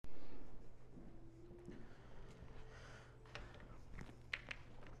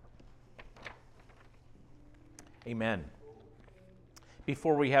Amen.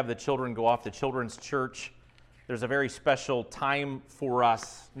 Before we have the children go off to Children's Church, there's a very special time for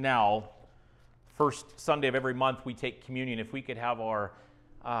us now. First Sunday of every month we take communion. If we could have our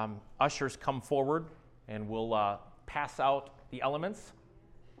ushers come forward and we'll pass out the elements.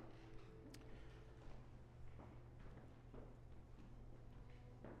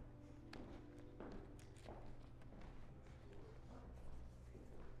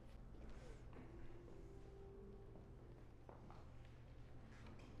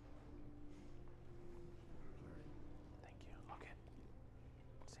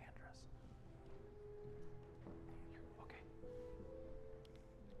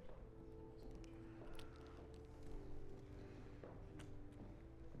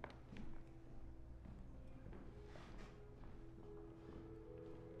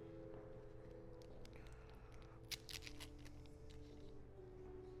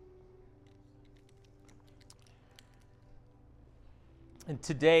 And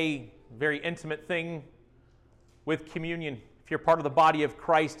today, very intimate thing with communion. If you're part of the body of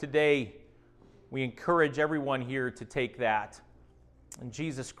Christ today, we encourage everyone here to take that. In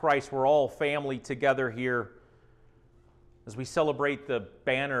Jesus Christ, we're all family together here as we celebrate the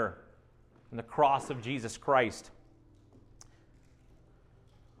banner and the cross of Jesus Christ.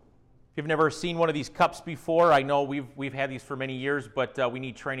 If you've never seen one of these cups before, I know we've had these for many years, but we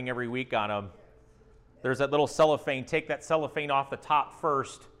need training every week on them. There's that little cellophane. Take that cellophane off the top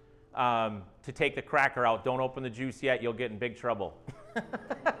first to take the cracker out. Don't open the juice yet. You'll get in big trouble.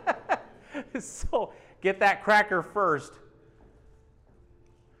 So get that cracker first.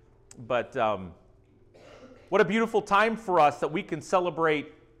 But what a beautiful time for us that we can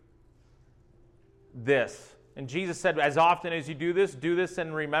celebrate this. And Jesus said, as often as you do this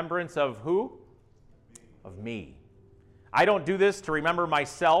in remembrance of who? Of me. I don't do this to remember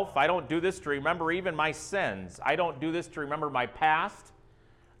myself. I don't do this to remember even my sins. I don't do this to remember my past.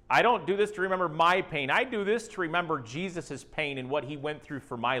 I don't do this to remember my pain. I do this to remember Jesus' pain and what he went through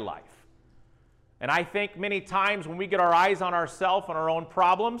for my life. And I think many times when we get our eyes on ourselves and our own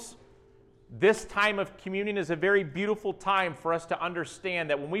problems, this time of communion is a very beautiful time for us to understand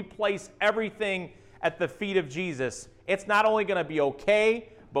that when we place everything at the feet of Jesus, it's not only going to be okay,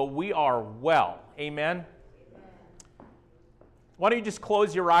 but we are well. Amen? Why don't you just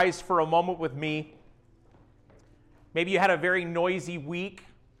close your eyes for a moment with me? Maybe you had a very noisy week.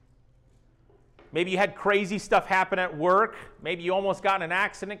 Maybe you had crazy stuff happen at work. Maybe you almost got in an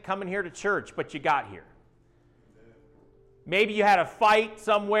accident coming here to church, but you got here. Maybe you had a fight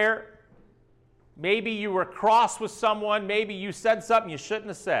somewhere. Maybe you were cross with someone. Maybe you said something you shouldn't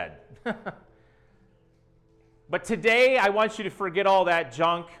have said. But today, I want you to forget all that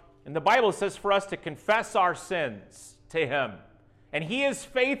junk. And the Bible says for us to confess our sins to him. And he is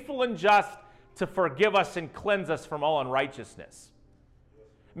faithful and just to forgive us and cleanse us from all unrighteousness.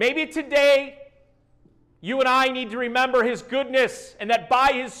 Maybe today, you and I need to remember his goodness and that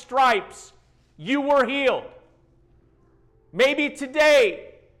by his stripes, you were healed. Maybe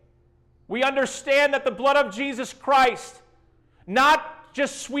today, we understand that the blood of Jesus Christ not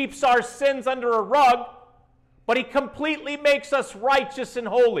just sweeps our sins under a rug, but he completely makes us righteous and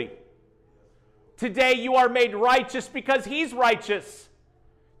holy. Today you are made righteous because he's righteous.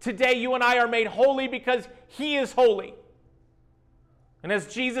 Today you and I are made holy because he is holy. And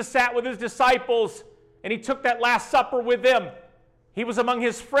as Jesus sat with his disciples and he took that Last Supper with them, he was among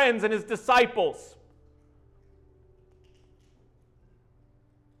his friends and his disciples.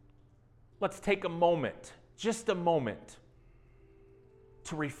 Let's take a moment, just a moment,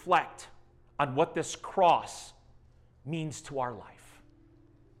 to reflect on what this cross means to our life.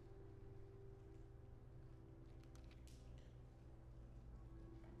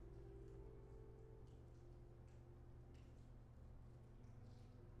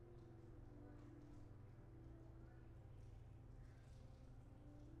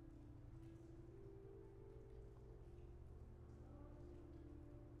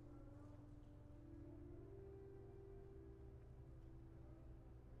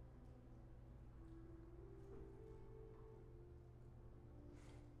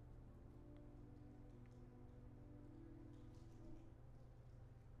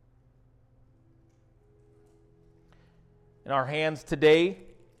 In our hands today,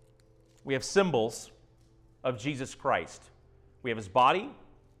 we have symbols of Jesus Christ. We have his body,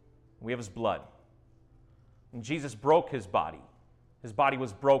 we have his blood. And Jesus broke his body. His body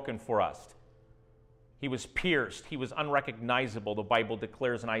was broken for us. He was pierced. He was unrecognizable. The Bible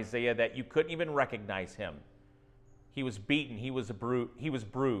declares in Isaiah that you couldn't even recognize him. He was beaten. He was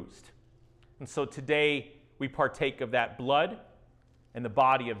bruised. And so today we partake of that blood and the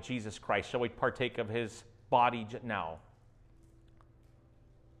body of Jesus Christ. Shall we partake of his body now.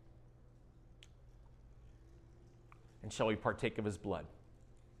 And shall we partake of his blood?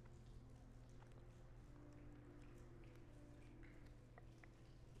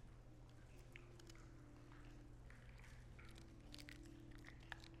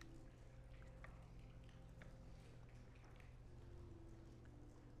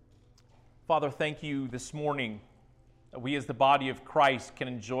 Father, thank you this morning that we as the body of Christ can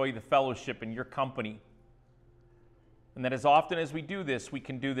enjoy the fellowship in your company. And that as often as we do this, we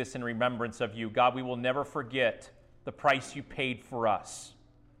can do this in remembrance of you. God, we will never forget the price you paid for us.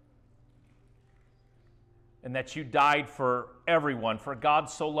 And that you died for everyone. For God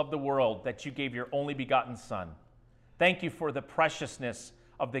so loved the world that you gave your only begotten Son. Thank you for the preciousness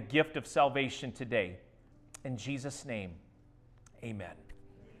of the gift of salvation today. In Jesus' name, amen.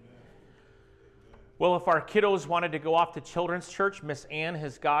 Well, if our kiddos wanted to go off to Children's Church, Miss Ann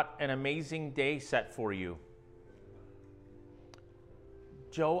has got an amazing day set for you.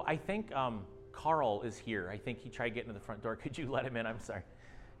 Joe, I think Carl is here. I think he tried getting to the front door. Could you let him in? I'm sorry.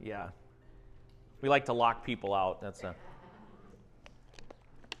 Yeah. We like to lock people out.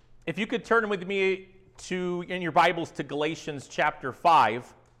 If you could turn with me in your Bibles to Galatians chapter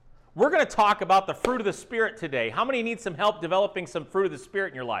 5. We're going to talk about the fruit of the Spirit today. How many need some help developing some fruit of the Spirit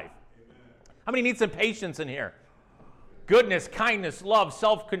in your life? How many need some patience in here? Goodness, kindness, love,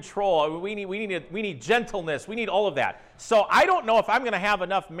 self-control. We need gentleness. We need all of that. So I don't know if I'm going to have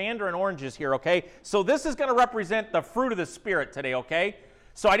enough mandarin oranges here, okay? So this is going to represent the fruit of the Spirit today, okay?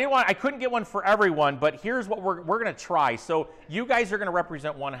 So I couldn't get one for everyone, but here's what we're going to try. So you guys are going to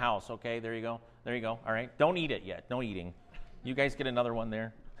represent one house, okay? There you go. There you go. All right. Don't eat it yet. No eating. You guys get another one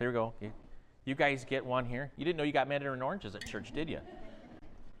there. There we go. You guys get one here. You didn't know you got mandarin oranges at church, did you?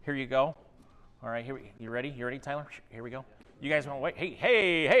 Here you go. All right, you ready? You ready, Tyler? Here we go. You guys want to wait?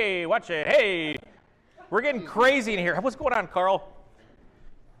 Hey, watch it. Hey, we're getting crazy in here. What's going on, Carl?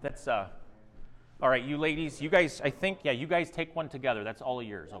 That's, all right, you ladies, you guys, I think, you guys take one together. That's all of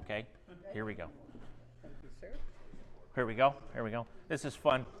yours, okay? Here we go. Here we go. This is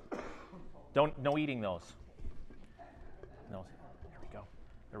fun. No eating those. No,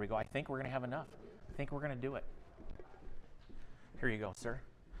 there we go. I think we're going to have enough. I think we're going to do it. Here you go, sir.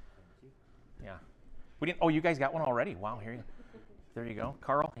 Yeah. You guys got one already. Wow, there you go.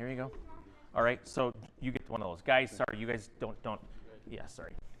 Carl, here you go. All right, so you get one of those. Guys, sorry, you guys don't. Yeah,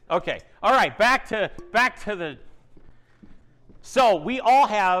 sorry. Okay. All right, back to the. So we all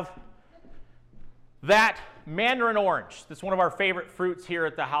have that mandarin orange. That's one of our favorite fruits here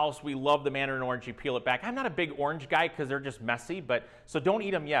at the house. We love the mandarin orange. You peel it back. I'm not a big orange guy because they're just messy, so don't eat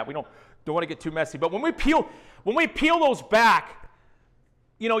them yet. We don't want to get too messy. But when we peel those back,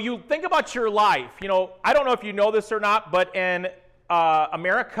 you think about your life. I don't know if you know this or not, but in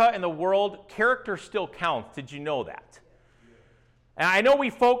America and the world, character still counts. Did you know that? And I know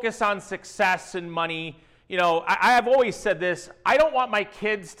we focus on success and money. I have always said this. I don't want my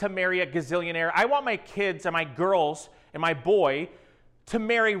kids to marry a gazillionaire. I want my kids and my girls and my boy to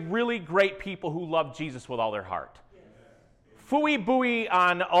marry really great people who love Jesus with all their heart. Phooey booey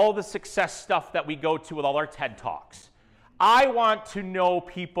on all the success stuff that we go to with all our TED Talks. I want to know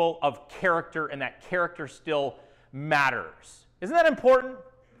people of character, and that character still matters. Isn't that important?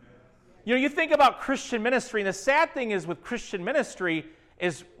 You think about Christian ministry, and the sad thing is with Christian ministry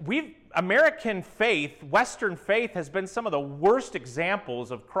is American faith, Western faith, has been some of the worst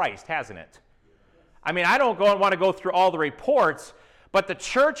examples of Christ, hasn't it? I mean, I don't want to go through all the reports, but the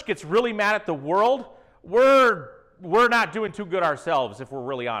church gets really mad at the world. We're not doing too good ourselves, if we're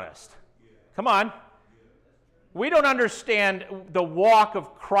really honest. Come on. We don't understand the walk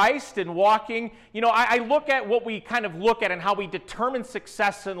of Christ and walking. I look at what we kind of look at and how we determine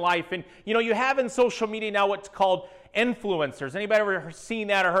success in life. And, you have in social media now what's called influencers. Anybody ever seen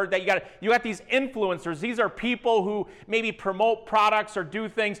that or heard that? You got these influencers. These are people who maybe promote products or do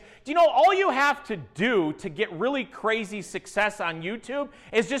things. Do you know all you have to do to get really crazy success on YouTube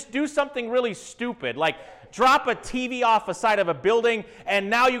is just do something really stupid, like drop a TV off the side of a building, and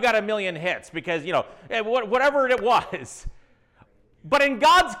now you got 1 million hits because, whatever it was. But in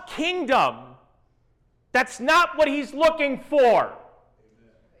God's kingdom, that's not what he's looking for.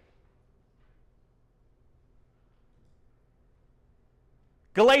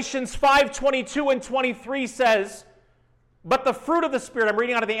 Galatians 5:22 and 23 says, but the fruit of the Spirit, I'm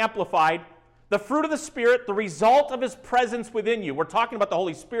reading out of the Amplified, the fruit of the Spirit, the result of his presence within you. We're talking about the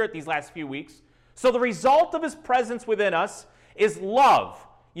Holy Spirit these last few weeks. So the result of his presence within us is love.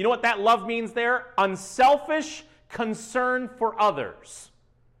 You know what that love means there? Unselfish concern for others.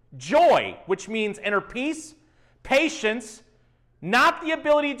 Joy, which means inner peace. Patience, not the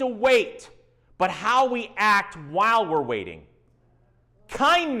ability to wait, but how we act while we're waiting.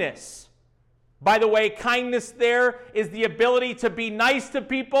 Kindness. By the way, kindness there is the ability to be nice to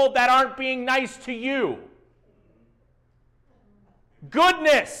people that aren't being nice to you.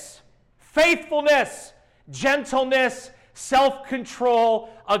 Goodness, faithfulness, gentleness, self-control.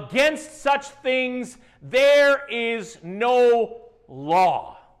 Against such things there is no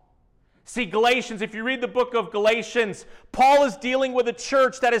law. See, Galatians, if you read the book of Galatians, Paul is dealing with a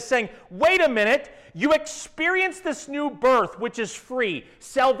church that is saying, wait a minute, you experience this new birth, which is free.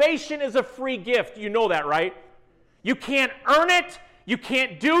 Salvation is a free gift. You know that, right? You can't earn it. You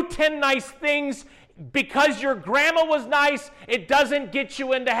can't do 10 nice things. Because your grandma was nice, it doesn't get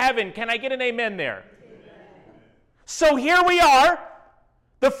you into heaven. Can I get an amen there? Amen. So here we are.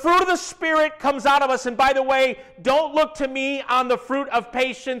 The fruit of the Spirit comes out of us. And by the way, don't look to me on the fruit of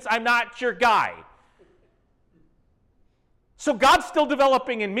patience. I'm not your guy. So God's still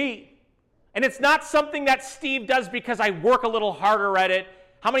developing in me. And it's not something that Steve does because I work a little harder at it.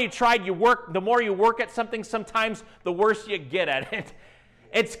 How many tried you work? The more you work at something, sometimes the worse you get at it.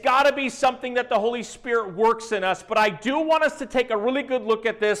 It's got to be something that the Holy Spirit works in us. But I do want us to take a really good look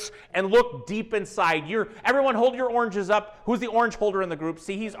at this and look deep inside. Everyone hold your oranges up. Who's the orange holder in the group?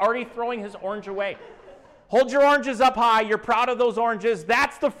 See, he's already throwing his orange away. Hold your oranges up high. You're proud of those oranges.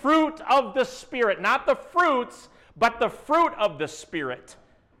 That's the fruit of the Spirit. Not the fruits, but the fruit of the Spirit.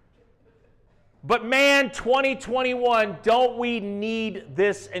 But man, 2021, don't we need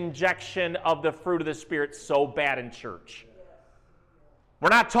this injection of the fruit of the Spirit so bad in church? We're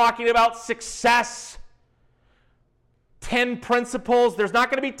not talking about success, 10 principles. There's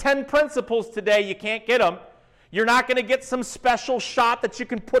not going to be 10 principles today. You can't get them. You're not going to get some special shot that you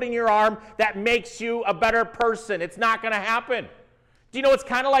can put in your arm that makes you a better person. It's not going to happen. Do you know, it's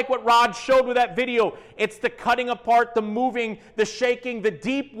kind of like what Rod showed with that video. It's the cutting apart, the moving, the shaking, the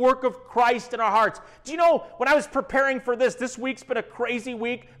deep work of Christ in our hearts. Do you know, when I was preparing for this week's been a crazy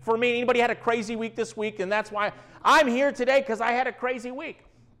week for me. Anybody had a crazy week this week? And that's why I'm here today, because I had a crazy week.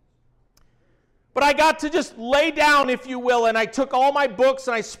 But I got to just lay down, if you will, and I took all my books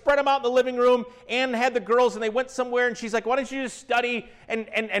and I spread them out in the living room. Ann had the girls, and they went somewhere, and she's like, why don't you just study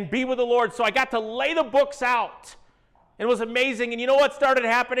and be with the Lord? So I got to lay the books out. It was amazing. And you know what started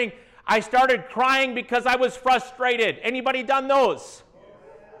happening? I started crying because I was frustrated. Anybody done those?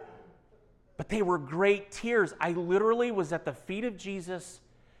 But they were great tears. I literally was at the feet of Jesus,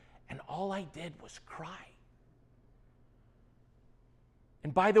 and all I did was cry.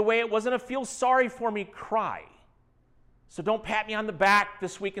 And by the way, it wasn't a feel sorry for me cry. So don't pat me on the back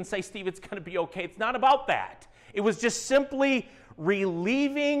this week and say, Steve, it's going to be okay. It's not about that. It was just simply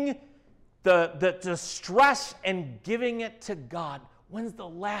relieving the stress and giving it to God. When's the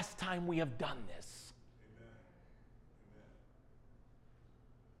last time we have done this? Amen.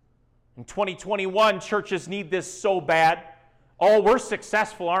 In 2021, churches need this so bad. Oh, we're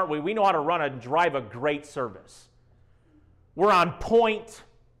successful, aren't we? We know how to run and drive a great service. We're on point.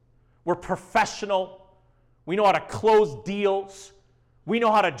 We're professional. We know how to close deals. We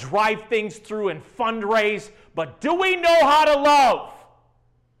know how to drive things through and fundraise. But do we know how to love?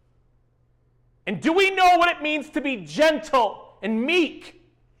 And do we know what it means to be gentle and meek?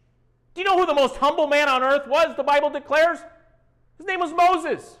 Do you know who the most humble man on earth was, the Bible declares? His name was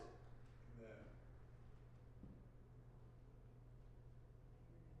Moses.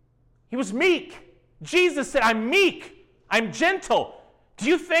 He was meek. Jesus said, I'm meek. I'm gentle. Do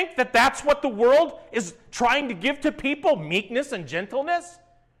you think that that's what the world is trying to give to people? Meekness and gentleness?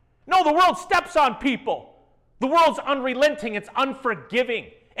 No, the world steps on people. The world's unrelenting. It's unforgiving.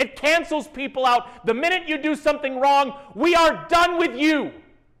 It cancels people out. The minute you do something wrong, we are done with you.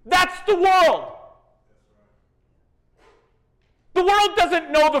 That's the world. The world doesn't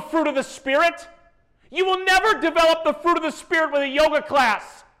know the fruit of the Spirit. You will never develop the fruit of the Spirit with a yoga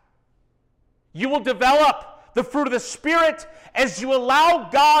class. You will develop the fruit of the Spirit as you allow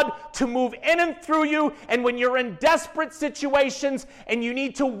God to move in and through you, and when you're in desperate situations and you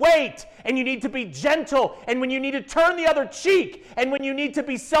need to wait and you need to be gentle and when you need to turn the other cheek and when you need to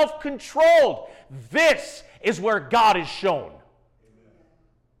be self-controlled. This is where God is shown. Amen.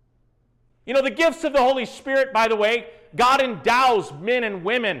 You know, the gifts of the Holy Spirit, by the way, God endows men and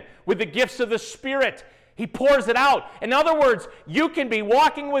women with the gifts of the Spirit. He pours it out. In other words, you can be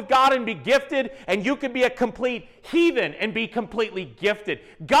walking with God and be gifted, and you can be a complete heathen and be completely gifted.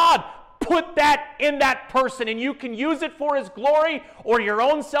 God put that in that person, and you can use it for His glory or your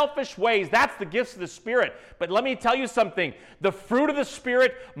own selfish ways. That's the gifts of the Spirit. But let me tell you something. The fruit of the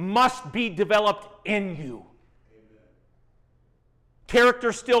Spirit must be developed in you. Amen.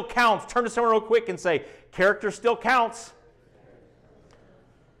 Character still counts. Turn to someone real quick and say, character still counts.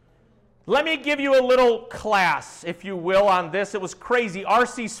 Let me give you a little class, if you will, on this. It was crazy.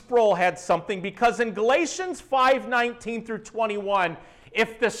 R.C. Sproul had something, because in Galatians 5:19 through 21,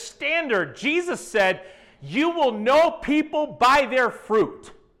 if the standard, Jesus said, you will know people by their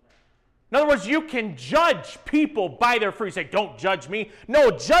fruit. In other words, you can judge people by their fruit. You say, don't judge me.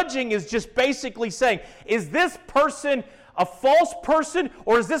 No, judging is just basically saying, is this person a false person,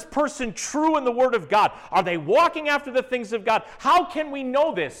 or is this person true in the Word of God? Are they walking after the things of God? How can we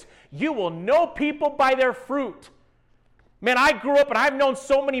know this? You will know people by their fruit. Man, I grew up and I've known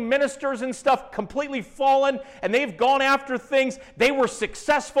so many ministers and stuff completely fallen, and they've gone after things. They were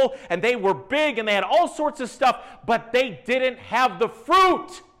successful and they were big and they had all sorts of stuff, but they didn't have the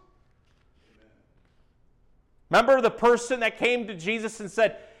fruit. Remember the person that came to Jesus and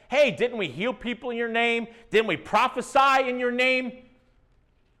said, hey, didn't we heal people in your name? Didn't we prophesy in your name?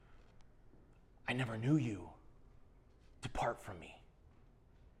 I never knew you. Depart from me.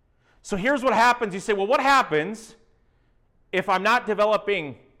 So here's what happens. You say, well, what happens if I'm not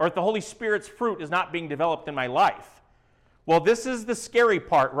developing, or if the Holy Spirit's fruit is not being developed in my life? Well, this is the scary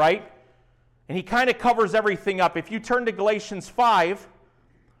part, right? And he kind of covers everything up. If you turn to Galatians 5,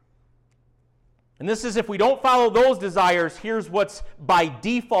 and this is if we don't follow those desires, here's what's by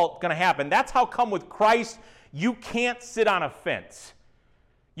default going to happen. That's how come with Christ, you can't sit on a fence.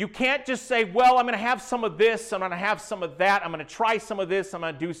 You can't just say, well, I'm going to have some of this, I'm going to have some of that, I'm going to try some of this, I'm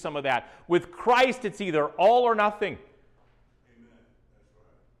going to do some of that. With Christ, it's either all or nothing. Amen. That's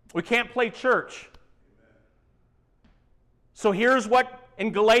right. We can't play church. Amen. So here's what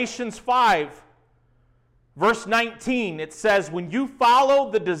in Galatians 5, verse 19, it says, when you follow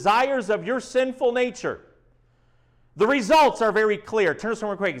the desires of your sinful nature, the results are very clear. Turn to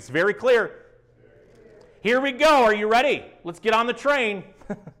someone quick. It's very clear. Here we go. Are you ready? Let's get on the train.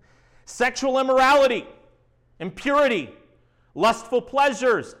 Sexual immorality, impurity, lustful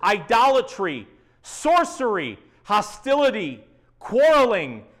pleasures, idolatry, sorcery, hostility,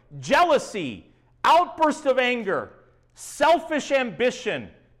 quarreling, jealousy, outburst of anger, selfish ambition,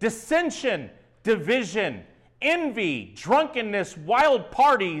 dissension, division, envy, drunkenness, wild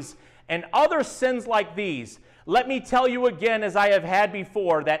parties, and other sins like these. Let me tell you again, as I have had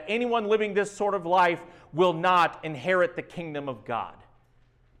before, that anyone living this sort of life will not inherit the kingdom of God.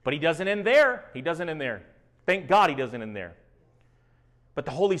 But he doesn't end there. He doesn't end there. Thank God he doesn't end there. But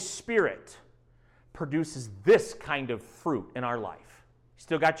the Holy Spirit produces this kind of fruit in our life.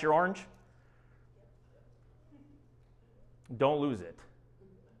 Still got your orange? Don't lose it.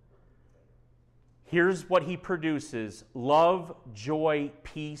 Here's what he produces: love, joy,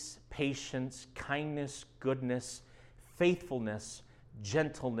 peace, patience, kindness, goodness, faithfulness,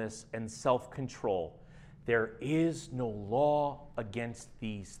 gentleness, and self-control. There is no law against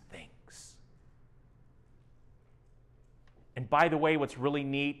these things. And by the way, what's really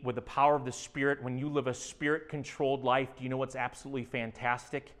neat with the power of the Spirit, when you live a Spirit-controlled life, do you know what's absolutely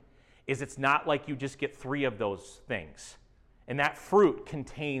fantastic? Is it's not like you just get 3 of those things. And that fruit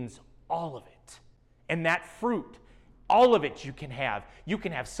contains all of it. And that fruit, all of it you can have. You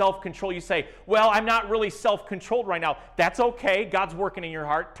can have self-control. You say, well, I'm not really self-controlled right now. That's okay. God's working in your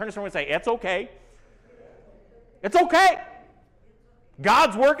heart. Turn to someone and say, it's okay. It's okay.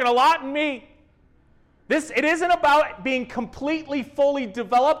 God's working a lot in me. It isn't about being completely, fully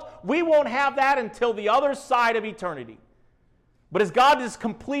developed. We won't have that until the other side of eternity. But as God is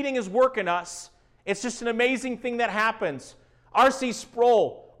completing his work in us, it's just an amazing thing that happens. R.C.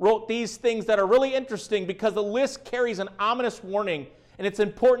 Sproul wrote these things that are really interesting because the list carries an ominous warning, and it's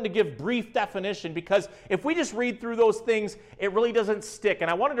important to give brief definition, because if we just read through those things, it really doesn't stick. And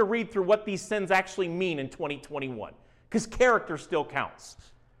I wanted to read through what these sins actually mean in 2021, because character still counts.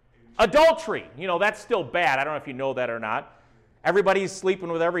 Adultery, that's still bad. I don't know if you know that or not. Everybody's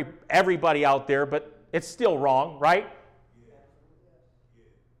sleeping with everybody out there, but it's still wrong, right?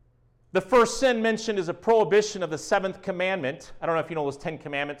 The first sin mentioned is a prohibition of the 7th commandment. I don't know if you know those 10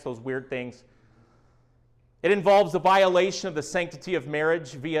 commandments, those weird things. It involves the violation of the sanctity of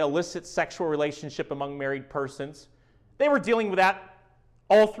marriage via illicit sexual relationship among married persons. They were dealing with that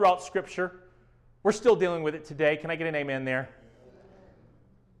all throughout Scripture. We're still dealing with it today. Can I get an amen there?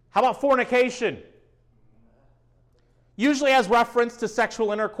 How about fornication? Usually has reference to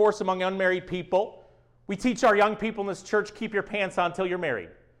sexual intercourse among unmarried people. We teach our young people in this church, keep your pants on until you're married.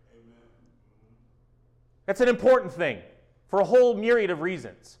 That's an important thing for a whole myriad of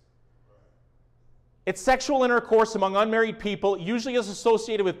reasons. It's sexual intercourse among unmarried people, usually is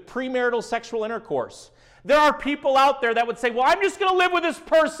associated with premarital sexual intercourse. There are people out there that would say, well, I'm just going to live with this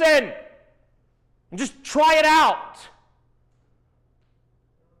person and just try it out.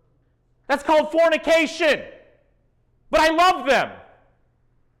 That's called fornication. But I love them.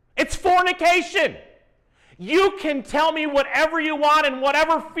 It's fornication. You can tell me whatever you want and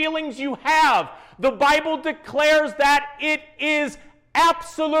whatever feelings you have. The Bible declares that it is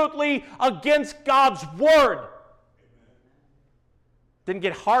absolutely against God's word. Didn't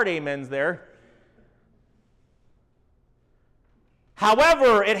get hard amens there.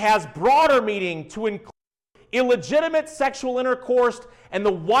 However, it has broader meaning to include illegitimate sexual intercourse and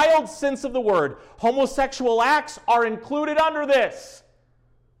the wild sense of the word. Homosexual acts are included under this.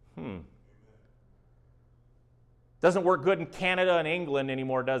 Doesn't work good in Canada and England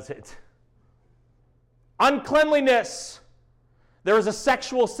anymore, does it? Uncleanliness. There is a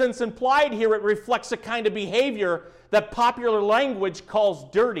sexual sense implied here. It reflects a kind of behavior that popular language calls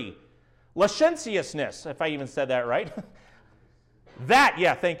dirty. Licentiousness, if I even said that right.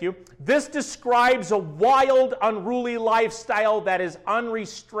 Thank you. This describes a wild, unruly lifestyle that is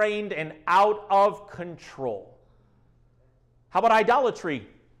unrestrained and out of control. How about idolatry?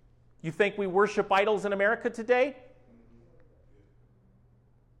 You think we worship idols in America today?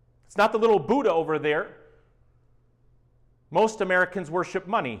 It's not the little Buddha over there. Most Americans worship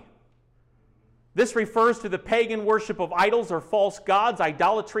money. This refers to the pagan worship of idols or false gods.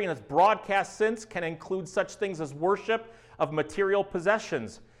 Idolatry in its broadcast sense can include such things as worship of material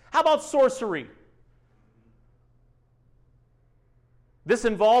possessions. How about sorcery? This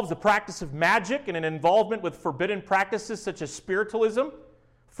involves the practice of magic and an involvement with forbidden practices such as spiritualism,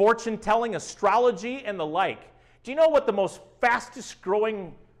 fortune-telling, astrology, and the like. Do you know what the most fastest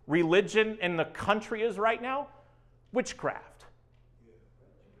growing religion in the country is right now? Witchcraft.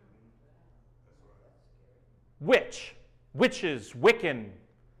 Witches, Wiccan.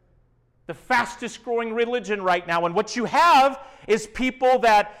 The fastest growing religion right now. And what you have is people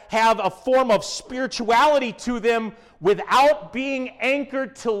that have a form of spirituality to them without being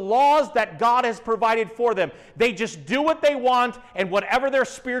anchored to laws that God has provided for them. They just do what they want, and whatever their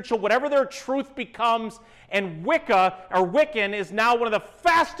spiritual, whatever their truth becomes. And Wicca, or Wiccan, is now one of the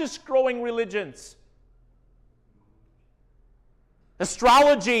fastest growing religions.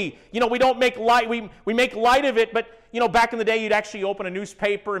 Astrology, we don't make light, we make light of it, but back in the day you'd actually open a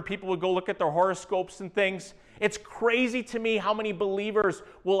newspaper and people would go look at their horoscopes and things. It's crazy to me how many believers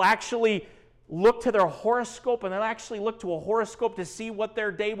will actually look to their horoscope and they'll actually look to a horoscope to see what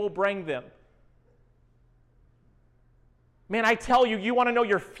their day will bring them. Man, I tell you, you want to know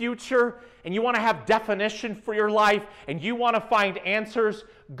your future and you want to have definition for your life and you want to find answers,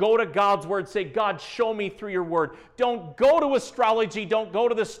 go to God's Word. Say, God, show me through your Word. Don't go to astrology. Don't go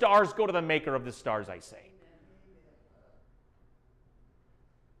to the stars. Go to the maker of the stars, I say.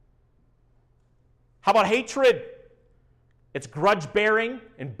 How about hatred? It's grudge-bearing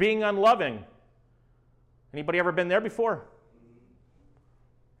and being unloving. Anybody ever been there before?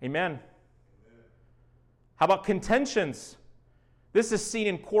 Amen. How about contentions? This is seen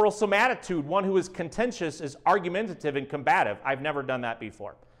in quarrelsome attitude. One who is contentious is argumentative and combative. I've never done that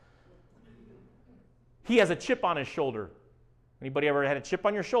before. He has a chip on his shoulder. Anybody ever had a chip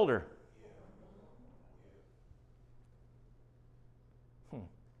on your shoulder?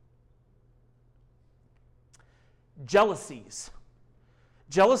 Jealousies.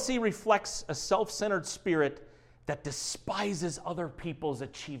 Jealousy reflects a self-centered spirit that despises other people's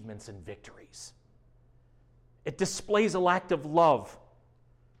achievements and victories. It displays a lack of love.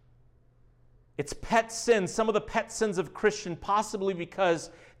 It's pet sins, some of the pet sins of Christian, possibly because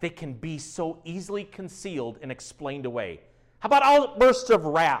they can be so easily concealed and explained away. How about outbursts of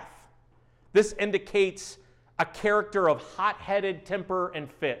wrath? This indicates a character of hot-headed temper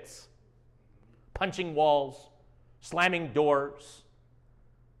and fits. Punching walls, slamming doors.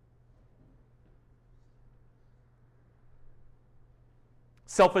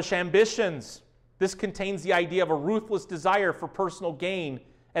 Selfish ambitions. This contains the idea of a ruthless desire for personal gain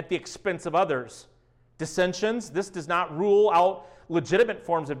at the expense of others. Dissensions. This does not rule out legitimate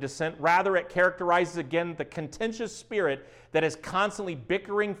forms of dissent. Rather, it characterizes, again, the contentious spirit that is constantly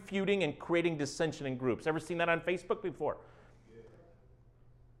bickering, feuding, and creating dissension in groups. Ever seen that on Facebook before?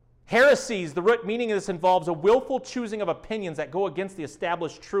 Heresies, the root meaning of this involves a willful choosing of opinions that go against the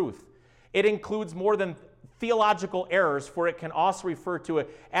established truth. It includes more than theological errors, for it can also refer to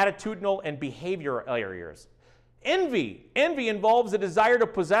attitudinal and behavioral errors. Envy. Envy involves a desire to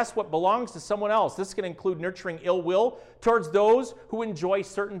possess what belongs to someone else. This can include nurturing ill will towards those who enjoy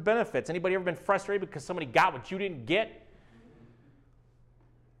certain benefits. Anybody ever been frustrated because somebody got what you didn't get?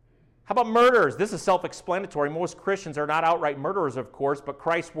 How about murders? This is self-explanatory. Most Christians are not outright murderers, of course, but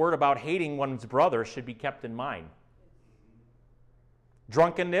Christ's word about hating one's brother should be kept in mind.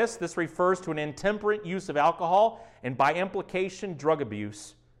 Drunkenness, this refers to an intemperate use of alcohol and by implication, drug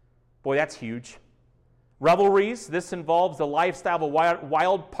abuse. Boy, that's huge. Revelries, this involves the lifestyle of a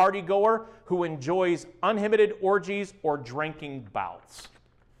wild partygoer who enjoys uninhibited orgies or drinking bouts.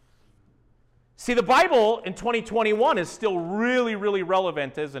 See, the Bible in 2021 is still really, really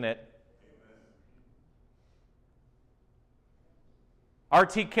relevant, isn't it?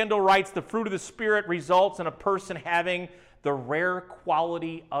 R.T. Kendall writes, the fruit of the Spirit results in a person having the rare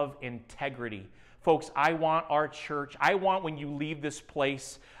quality of integrity. Folks, I want our church, I want when you leave this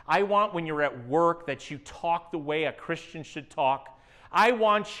place, I want when you're at work that you talk the way a Christian should talk. I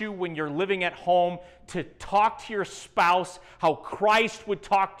want you when you're living at home to talk to your spouse how Christ would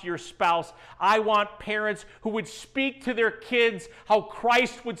talk to your spouse. I want parents who would speak to their kids how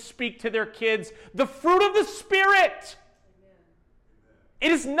Christ would speak to their kids. The fruit of the Spirit. It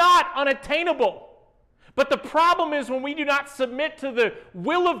is not unattainable. But the problem is when we do not submit to the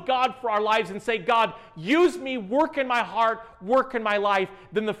will of God for our lives and say, God, use me, work in my heart, work in my life,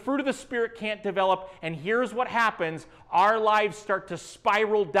 then the fruit of the Spirit can't develop. And here's what happens. Our lives start to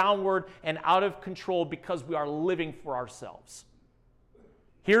spiral downward and out of control because we are living for ourselves.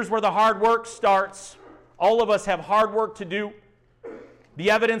 Here's where the hard work starts. All of us have hard work to do.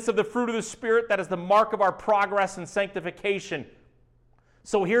 The evidence of the fruit of the Spirit, that is the mark of our progress and sanctification.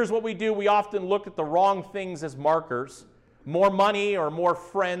 So here's what we do. We often look at the wrong things as markers. More money or more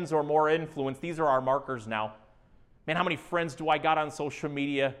friends or more influence. These are our markers now. Man, how many friends do I got on social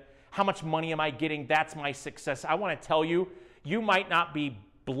media? How much money am I getting? That's my success. I want to tell you, you might not be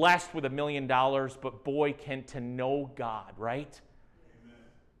blessed with $1 million, but boy, to know God, right? Amen.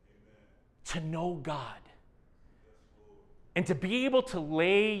 To know God. And to be able to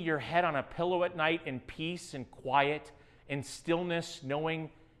lay your head on a pillow at night in peace and quiet and stillness, knowing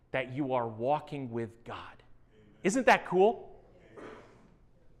that you are walking with God. Amen. Isn't that cool? Amen.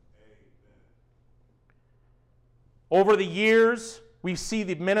 Over the years, we see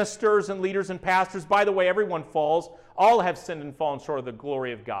the ministers and leaders and pastors. By the way, everyone falls. All have sinned and fallen short of the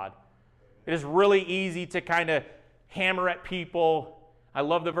glory of God. It is really easy to kind of hammer at people. I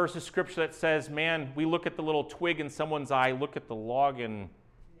love the verse of Scripture that says, man, we look at the little twig in someone's eye, look at the log and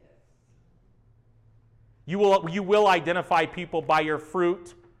You will identify people by your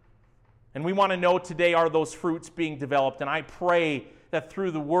fruit. And we want to know today, are those fruits being developed? And I pray that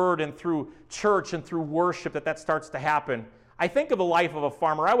through the Word and through church and through worship that starts to happen. I think of the life of a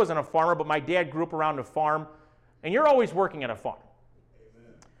farmer. I wasn't a farmer, but my dad grew up around a farm. And you're always working at a farm.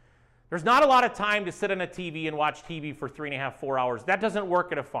 Amen. There's not a lot of time to sit on a TV and watch TV for 3.5, 4 hours. That doesn't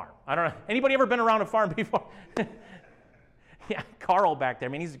work at a farm. I don't know. Anybody ever been around a farm before? Yeah, Carl back there.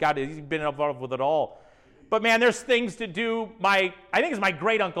 I mean, he's been involved with it all. But man, there's things to do. I think it's my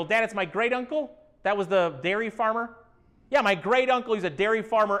great uncle. Dad, it's my great uncle? That was the dairy farmer? Yeah, my great uncle, he's a dairy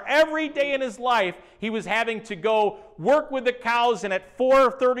farmer. Every day in his life, he was having to go work with the cows, and at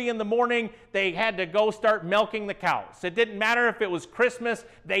 4:30 in the morning, they had to go start milking the cows. It didn't matter if it was Christmas.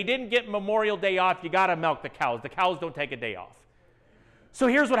 They didn't get Memorial Day off. You got to milk the cows. The cows don't take a day off. So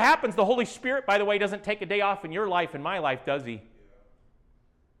here's what happens. The Holy Spirit, by the way, doesn't take a day off in your life and my life, does he?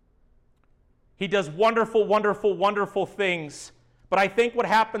 He does wonderful, wonderful, wonderful things. But I think what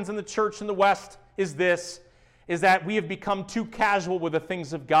happens in the church in the West is that we have become too casual with the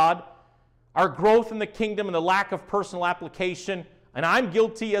things of God. Our growth in the kingdom and the lack of personal application, and I'm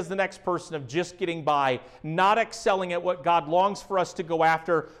guilty as the next person of just getting by, not excelling at what God longs for us to go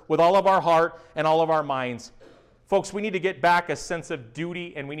after with all of our heart and all of our minds. Folks, we need to get back a sense of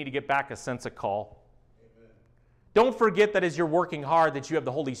duty, and we need to get back a sense of call. Don't forget that as you're working hard that you have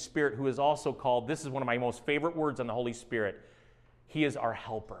the Holy Spirit who is also called, this is one of my most favorite words on the Holy Spirit, He is our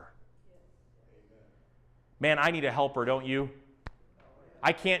helper. Man, I need a helper, don't you?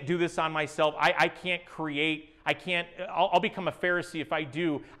 I can't do this on myself. I can't create. I'll become a Pharisee if I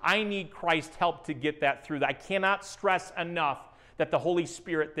do. I need Christ's help to get that through. I cannot stress enough that the Holy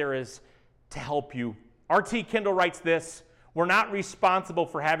Spirit there is to help you. R.T. Kendall writes this, we're not responsible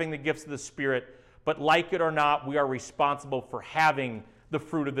for having the gifts of the Spirit, but like it or not, we are responsible for having the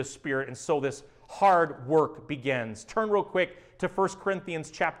fruit of the Spirit. And so this hard work begins. Turn real quick to 1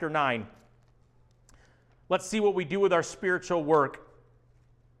 Corinthians chapter 9. Let's see what we do with our spiritual work.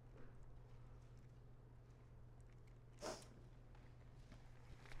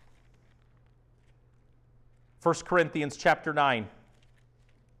 1 Corinthians chapter 9.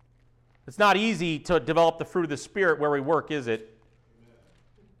 It's not easy to develop the fruit of the Spirit where we work, is it?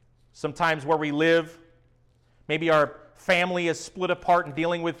 Sometimes where we live, maybe our family is split apart and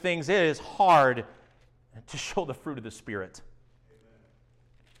dealing with things. It is hard to show the fruit of the Spirit.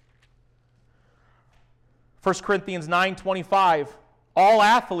 1 Corinthians 9:25, all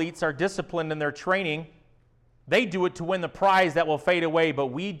athletes are disciplined in their training. They do it to win the prize that will fade away, but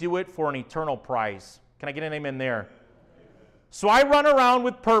we do it for an eternal prize. Can I get an amen there? So I run around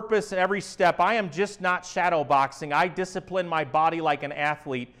with purpose in every step. I am just not shadow boxing. I discipline my body like an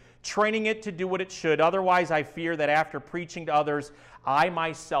athlete, training it to do what it should. Otherwise, I fear that after preaching to others, I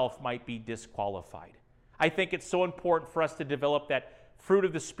myself might be disqualified. I think it's so important for us to develop that fruit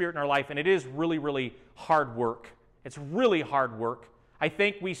of the Spirit in our life, and it is really, really hard work. It's really hard work. I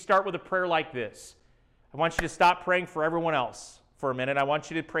think we start with a prayer like this. I want you to stop praying for everyone else for a minute. I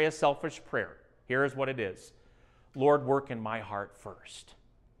want you to pray a selfish prayer. Here is what it is. Lord, work in my heart first.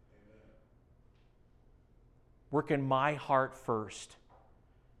 Work in my heart first.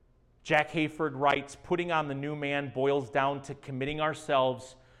 Jack Hayford writes, putting on the new man boils down to committing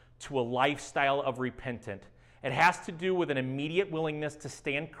ourselves to a lifestyle of repentance. It has to do with an immediate willingness to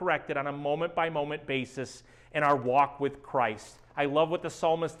stand corrected on a moment-by-moment basis in our walk with Christ. I love what the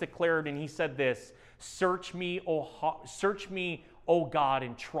psalmist declared, and he said this, Search me, O God,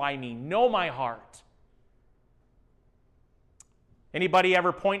 and try me. Know my heart. Anybody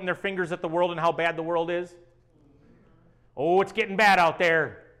ever pointing their fingers at the world and how bad the world is? Oh, it's getting bad out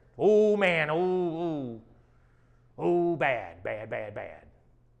there. Oh, man. Oh, bad, bad, bad, bad.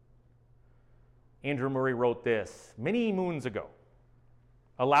 Andrew Murray wrote this many moons ago.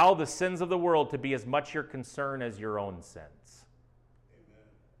 Allow the sins of the world to be as much your concern as your own sins. Amen.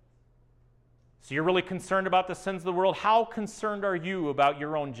 So you're really concerned about the sins of the world? How concerned are you about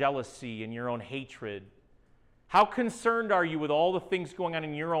your own jealousy and your own hatred? How concerned are you with all the things going on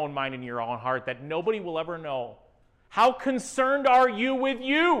in your own mind and your own heart that nobody will ever know? How concerned are you with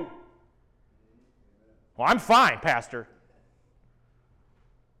you? Well, I'm fine, Pastor.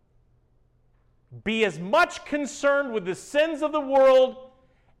 Be as much concerned with the sins of the world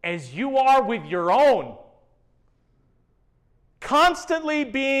as you are with your own. Constantly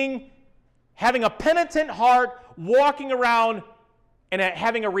having a penitent heart, walking around and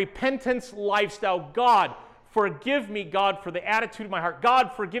having a repentance lifestyle. God, forgive me, God, for the attitude of my heart.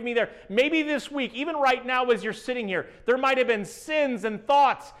 God, forgive me there. Maybe this week, even right now as you're sitting here, there might have been sins and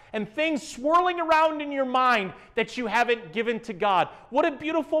thoughts and things swirling around in your mind that you haven't given to God. What a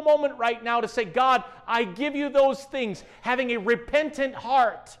beautiful moment right now to say, God, I give you those things, having a repentant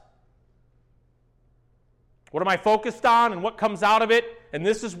heart. What am I focused on and what comes out of it? And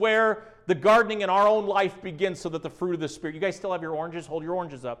this is where the gardening in our own life begins so that the fruit of the Spirit. You guys still have your oranges? Hold your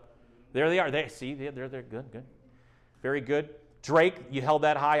oranges up. There they are. See, they're good. Very good. Drake, you held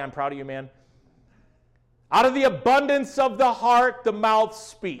that high. I'm proud of you, man. Out of the abundance of the heart, the mouth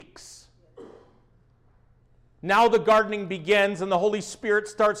speaks. Now the gardening begins and the Holy Spirit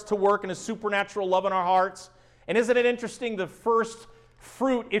starts to work in a supernatural love in our hearts. And isn't it interesting? The first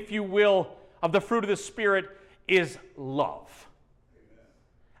fruit, if you will, of the fruit of the Spirit is love.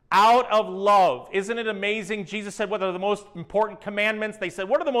 Out of love. Isn't it amazing? Jesus said, what are the most important commandments? They said,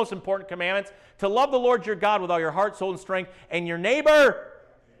 what are the most important commandments? To love the Lord your God with all your heart, soul, and strength, and your neighbor.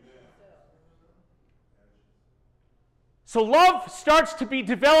 So love starts to be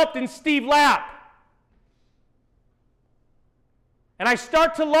developed in Steve Lapp. And I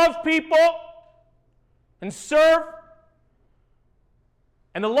start to love people and serve.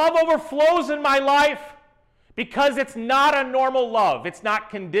 And the love overflows in my life. Because it's not a normal love. It's not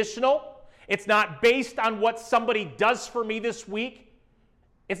conditional. It's not based on what somebody does for me this week.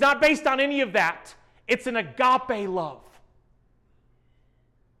 It's not based on any of that. It's an agape love.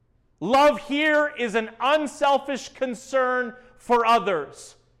 Love here is an unselfish concern for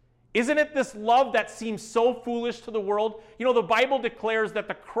others. Isn't it this love that seems so foolish to the world? You know, the Bible declares that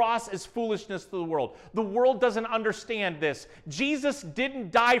the cross is foolishness to the world. The world doesn't understand this. Jesus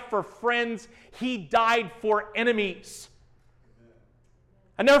didn't die for friends. He died for enemies.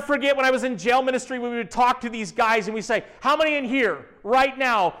 I never forget when I was in jail ministry, we would talk to these guys and we say, how many in here right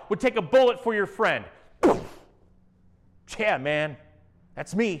now would take a bullet for your friend? Yeah, man,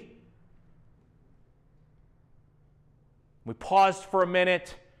 that's me. We paused for a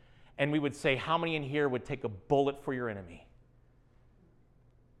minute. And we would say, how many in here would take a bullet for your enemy?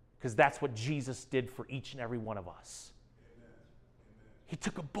 Because that's what Jesus did for each and every one of us. Amen. He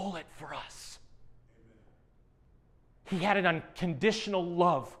took a bullet for us. Amen. He had an unconditional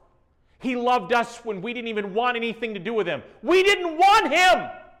love. He loved us when we didn't even want anything to do with him. We didn't want him.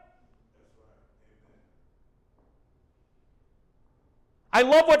 That's right. I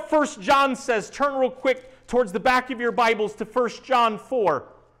love what 1 John says. Turn real quick towards the back of your Bibles to 1 John 4.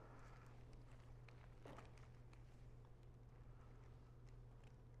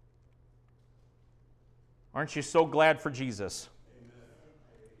 Aren't you so glad for Jesus? Amen.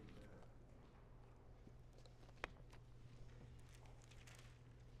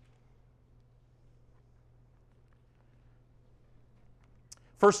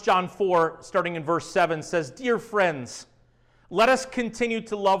 1 John 4, starting in verse 7, says, "Dear friends, let us continue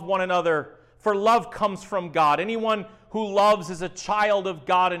to love one another, for love comes from God. Anyone who loves is a child of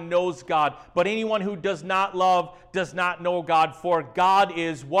God and knows God. But anyone who does not love does not know God, for God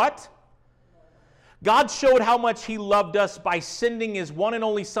is" what? God showed how much He loved us by sending His one and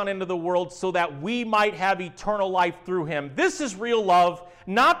only Son into the world so that we might have eternal life through Him. This is real love,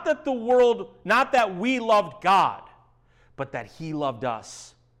 not that we loved God, but that He loved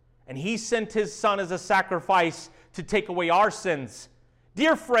us. And He sent His Son as a sacrifice to take away our sins.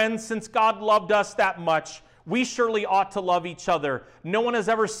 Dear friends, since God loved us that much, we surely ought to love each other. No one has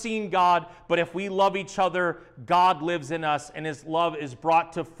ever seen God, but if we love each other, God lives in us, and His love is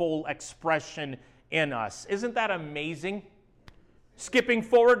brought to full expression in us. Isn't that amazing? Skipping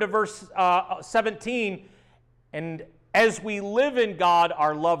forward to verse 17, "And as we live in God,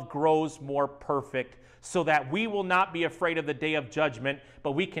 our love grows more perfect, so that we will not be afraid of the day of judgment,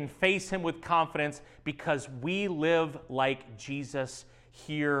 but we can face Him with confidence because we live like Jesus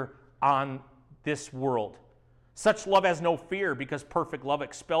here on this world. Such love has no fear, because perfect love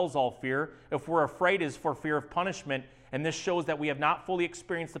expels all fear. If we're afraid, it is for fear of punishment, and this shows that we have not fully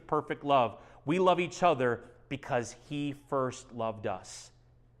experienced the perfect love. We love each other because He first loved us."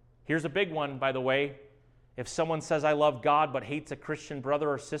 Here's a big one, by the way. If someone says, "I love God," but hates a Christian brother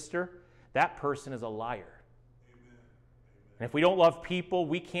or sister, that person is a liar. Amen. And if we don't love people,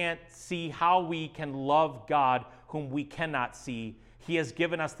 we can't see how we can love God, whom we cannot see. He has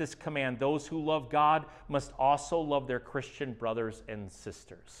given us this command: those who love God must also love their Christian brothers and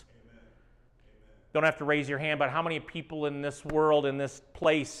sisters. Amen. Don't have to raise your hand, but how many people in this world, in this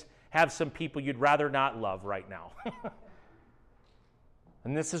place, have some people you'd rather not love right now?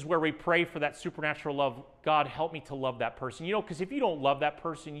 And this is where we pray for that supernatural love. God, help me to love that person. You know, because if you don't love that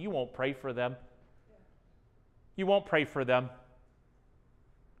person, you won't pray for them. You won't pray for them.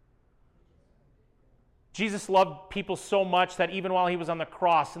 Jesus loved people so much that even while He was on the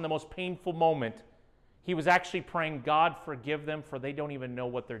cross, in the most painful moment, He was actually praying, "God, forgive them, for they don't even know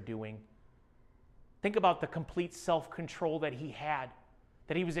what they're doing." Think about the complete self-control that He had,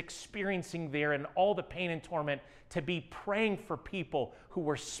 that He was experiencing there, and all the pain and torment, to be praying for people who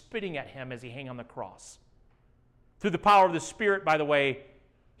were spitting at Him as He hung on the cross. Through the power of the Spirit, by the way,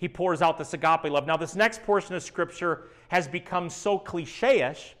 He pours out this agape love. Now, this next portion of Scripture has become so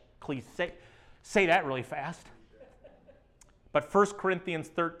cliche-ish. Say that really fast. But 1 Corinthians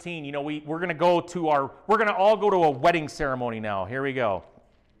 13, you know, we're going to all go to a wedding ceremony now. Here we go.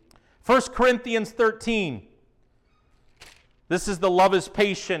 1 Corinthians 13. This is the love is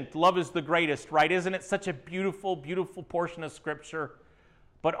patient, love is the greatest, right? Isn't it such a beautiful, beautiful portion of Scripture?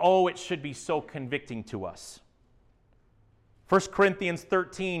 But oh, it should be so convicting to us. 1 Corinthians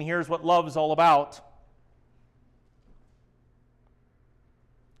 13, here's what love's all about.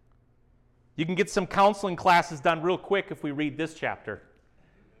 You can get some counseling classes done real quick if we read this chapter.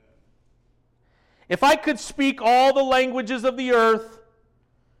 "If I could speak all the languages of the earth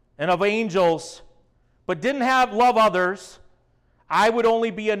and of angels, but didn't have love others, I would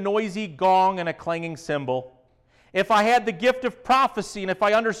only be a noisy gong and a clanging cymbal. If I had the gift of prophecy, and if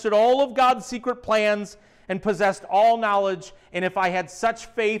I understood all of God's secret plans and possessed all knowledge, and if I had such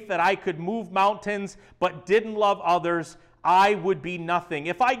faith that I could move mountains but didn't love others, I would be nothing.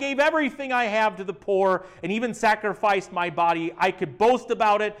 If I gave everything I have to the poor and even sacrificed my body, I could boast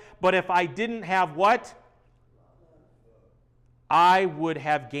about it, but if I didn't have what? I would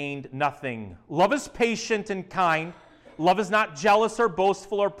have gained nothing. Love is patient and kind. Love is not jealous or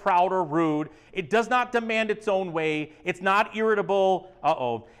boastful or proud or rude. It does not demand its own way. It's not irritable.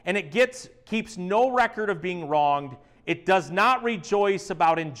 And it keeps no record of being wronged. It does not rejoice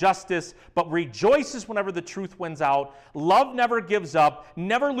about injustice, but rejoices whenever the truth wins out. Love never gives up,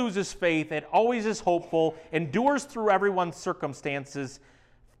 never loses faith. It always is hopeful, endures through everyone's circumstances.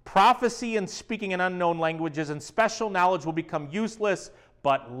 Prophecy and speaking in unknown languages and special knowledge will become useless,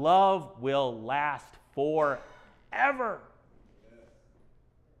 but love will last forever.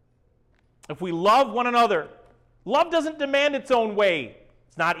 If we love one another, love doesn't demand its own way.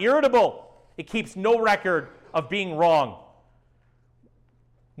 It's not irritable. It keeps no record of being wrong.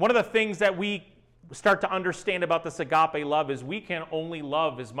 One of the things that we start to understand about this agape love is we can only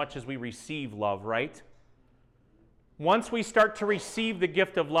love as much as we receive love, right? Once we start to receive the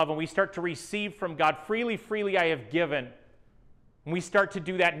gift of love and we start to receive from God, freely, freely I have given, and we start to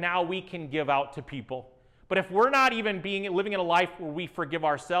do that, now we can give out to people. But if we're not even living in a life where we forgive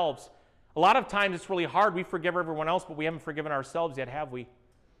ourselves, a lot of times it's really hard. We forgive everyone else, but we haven't forgiven ourselves yet, have we?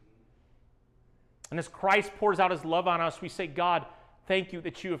 And as Christ pours out His love on us, we say, God, Thank you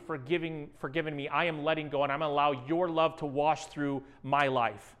that you have forgiven me. I am letting go, and I'm going to allow your love to wash through my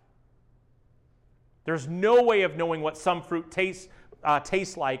life. There's no way of knowing what some fruit tastes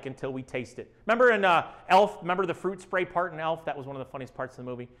like until we taste it. Remember in Elf, remember the fruit spray part in Elf? That was one of the funniest parts of the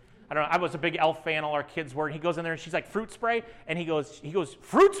movie. I don't know, I was a big Elf fan, all our kids were. He goes in there and she's like, fruit spray? And he goes,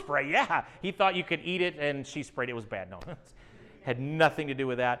 fruit spray, yeah. He thought you could eat it and she sprayed it. It was bad. No, had nothing to do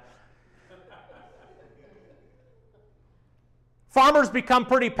with that. Farmers become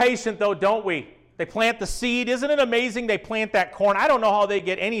pretty patient though, don't we? They plant the seed. Isn't it amazing they plant that corn? I don't know how they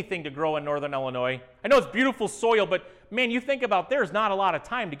get anything to grow in northern Illinois. I know it's beautiful soil, but man, you think about there's not a lot of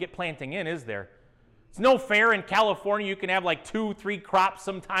time to get planting in, is there? It's no fair in California. You can have like 2-3 crops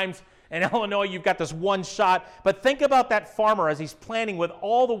sometimes. In Illinois, you've got this one shot. But think about that farmer as he's planting with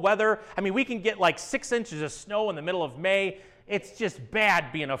all the weather. I mean, we can get like 6 inches of snow in the middle of May. It's just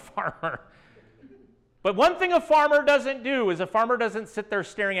bad being a farmer. But one thing a farmer doesn't do is a farmer doesn't sit there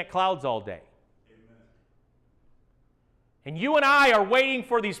staring at clouds all day. And you and I are waiting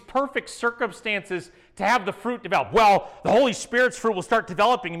for these perfect circumstances to have the fruit develop. Well, the Holy Spirit's fruit will start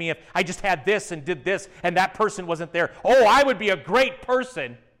developing in me if I just had this and did this and that person wasn't there. Oh, I would be a great person.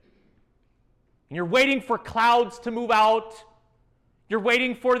 And you're waiting for clouds to move out. You're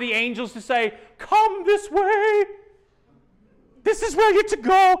waiting for the angels to say, come this way. This is where you're to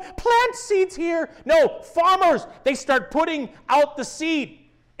go. Plant seeds here. No, farmers, they start putting out the seed.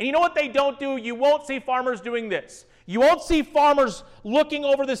 And you know what they don't do? You won't see farmers doing this. You won't see farmers looking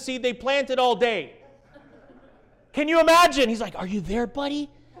over the seed they planted all day. Can you imagine? He's like, are you there, buddy?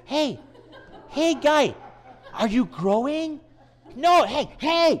 Hey, guy, are you growing? No, hey.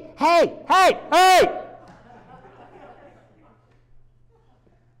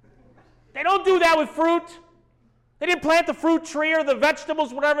 They don't do that with fruit. They didn't plant the fruit tree or the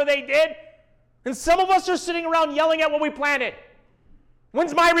vegetables, whatever they did. And some of us are sitting around yelling at what we planted.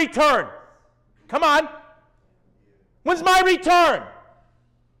 When's my return? Come on. When's my return?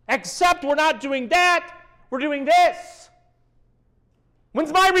 Except we're not doing that. We're doing this.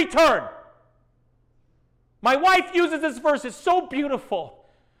 When's my return? My wife uses this verse. It's so beautiful.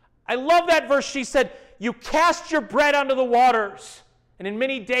 I love that verse. She said, you cast your bread onto the waters, and in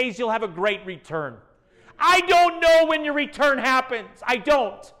many days you'll have a great return. I don't know when your return happens. I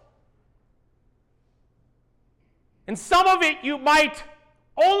don't. And some of it you might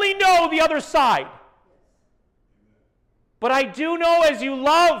only know the other side. But I do know as you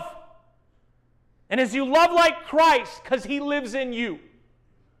love, and as you love like Christ, because he lives in you,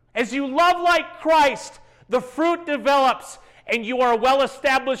 as you love like Christ, the fruit develops, and you are a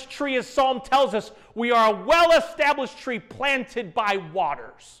well-established tree, as Psalm tells us. We are a well-established tree planted by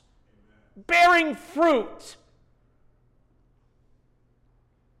waters, bearing fruit.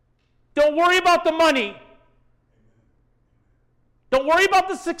 Don't worry about the money. Don't worry about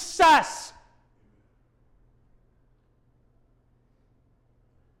the success.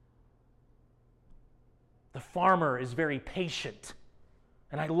 The farmer is very patient.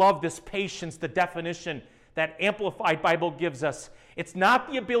 And I love this patience, the definition that Amplified Bible gives us. It's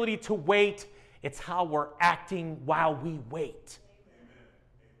not the ability to wait, it's how we're acting while we wait. Amen.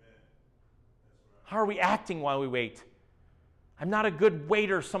 How are we acting while we wait? I'm not a good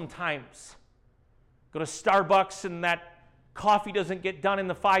waiter sometimes. Go to Starbucks and that coffee doesn't get done in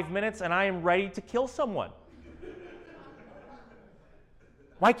the 5 minutes and I am ready to kill someone.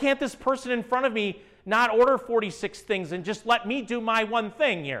 Why can't this person in front of me not order 46 things and just let me do my one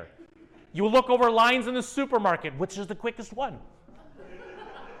thing here? You look over lines in the supermarket. Which is the quickest one?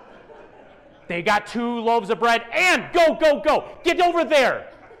 They got 2 loaves of bread and go. Get over there.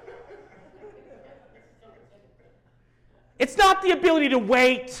 It's not the ability to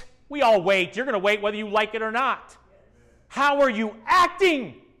wait. We all wait. You're going to wait whether you like it or not. How are you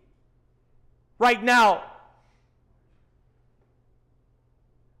acting right now?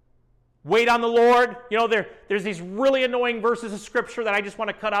 Wait on the Lord. You know, there's these really annoying verses of Scripture that I just want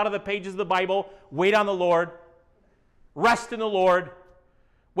to cut out of the pages of the Bible. Wait on the Lord. Rest in the Lord.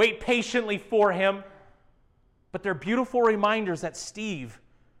 Wait patiently for Him. But they're beautiful reminders that, Steve,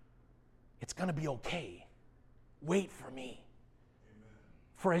 it's going to be okay. Wait for me. Amen.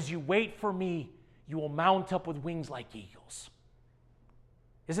 For as you wait for me, you will mount up with wings like eagles.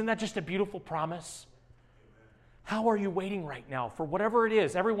 Isn't that just a beautiful promise? How are you waiting right now for whatever it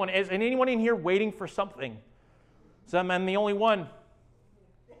is? Everyone is, and anyone in here waiting for something? So I'm the only one.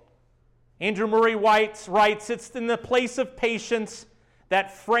 Andrew Murray writes, it's in the place of patience,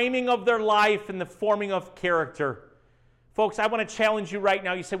 that framing of their life and the forming of character. Folks, I want to challenge you right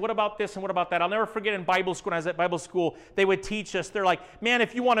now. You say, what about this and what about that? I'll never forget in Bible school, when I was at Bible school, they would teach us. They're like, man,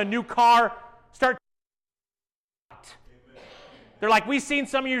 if you want a new car, start. They're like, we've seen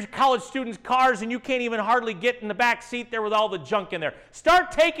some of your college students' cars and you can't even hardly get in the back seat there with all the junk in there.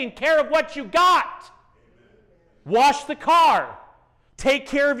 Start taking care of what you got. Wash the car. Take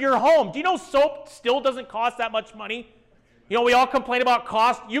care of your home. Do you know soap still doesn't cost that much money? You know, we all complain about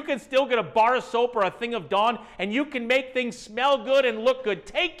cost. You can still get a bar of soap or a thing of Dawn, and you can make things smell good and look good.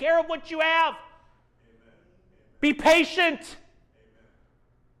 Take care of what you have. Be patient.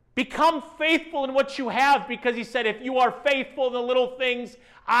 Become faithful in what you have, because he said, if you are faithful in the little things,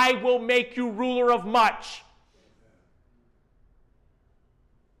 I will make you ruler of much.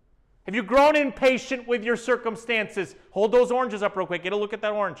 Have you grown impatient with your circumstances? Hold those oranges up real quick. Get a look at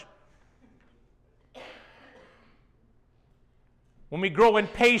that orange. When we grow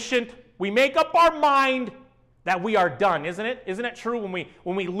impatient, we make up our mind that we are done, isn't it? Isn't it true?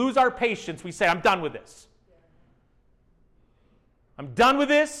 When we lose our patience, we say, I'm done with this. I'm done with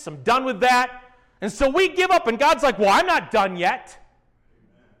this. I'm done with that. And so we give up, and God's like, well, I'm not done yet.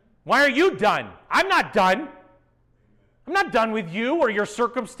 Why are you done? I'm not done. I'm not done with you or your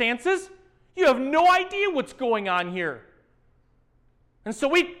circumstances. You have no idea what's going on here. And so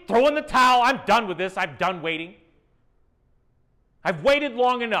we throw in the towel. I'm done with this. I'm done waiting. I've waited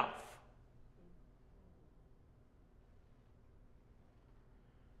long enough.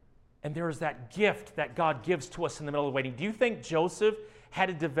 And there is that gift that God gives to us in the middle of waiting. Do you think Joseph had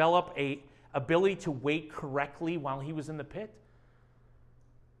to develop an ability to wait correctly while he was in the pit?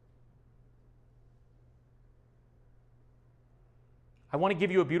 I want to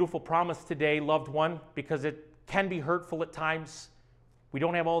give you a beautiful promise today, loved one, because it can be hurtful at times. We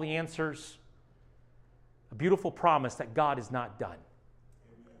don't have all the answers. A beautiful promise that God is not done.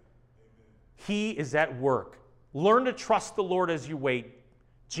 Amen. He is at work. Learn to trust the Lord as you wait.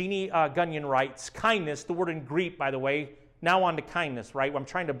 Jeannie Gunyon writes, kindness, the word in Greek, by the way, now on to kindness, right? I'm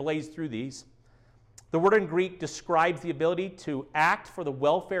trying to blaze through these. The word in Greek describes the ability to act for the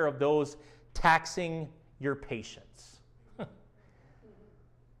welfare of those taxing your patience.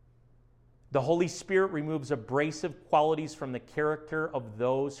 The Holy Spirit removes abrasive qualities from the character of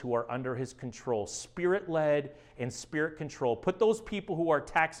those who are under his control. Spirit-led and spirit control. Put those people who are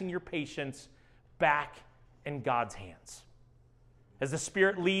taxing your patience back in God's hands. As the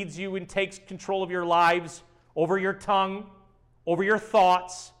Spirit leads you and takes control of your lives, over your tongue, over your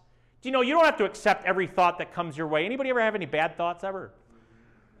thoughts. Do you know you don't have to accept every thought that comes your way? Anybody ever have any bad thoughts ever?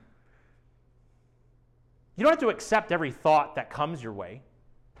 You don't have to accept every thought that comes your way.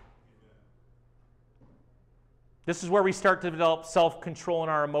 This is where we start to develop self-control in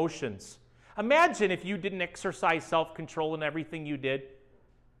our emotions. Imagine if you didn't exercise self-control in everything you did.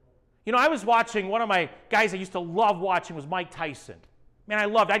 You know, I was watching, one of my guys I used to love watching was Mike Tyson. Man,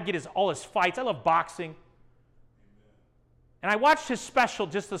 I'd get all his fights. I love boxing. And I watched his special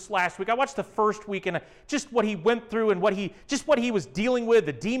just this last week. I watched the first week and just what he went through and what he was dealing with,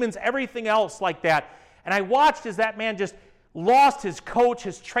 the demons, everything else like that. And I watched as that man just lost his coach,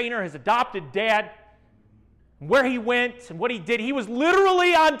 his trainer, his adopted dad, where he went and what he did. He was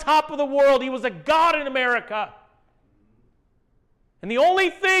literally on top of the world. He was a god in America. And the only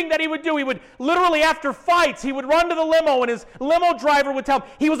thing that he would do, he would literally, after fights, he would run to the limo and his limo driver would tell him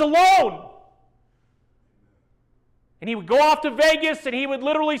he was alone. And he would go off to Vegas and he would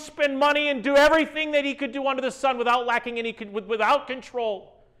literally spend money and do everything that he could do under the sun without lacking without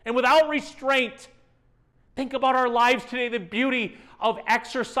control and without restraint. Think about our lives today, the beauty of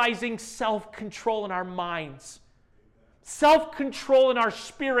exercising self-control in our minds, self-control in our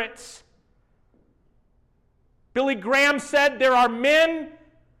spirits. Billy Graham said there are men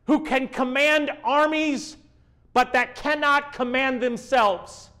who can command armies, but that cannot command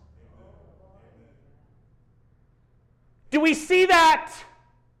themselves. Do we see that?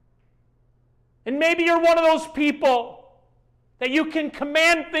 And maybe you're one of those people that you can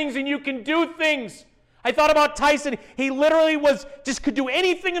command things and you can do things. I thought about Tyson. He literally could do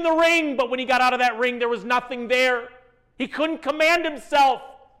anything in the ring, but when he got out of that ring, there was nothing there. He couldn't command himself.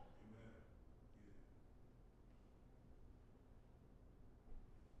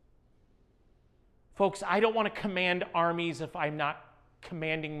 Folks, I don't want to command armies if I'm not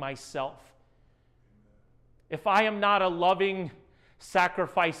commanding myself. If I am not a loving,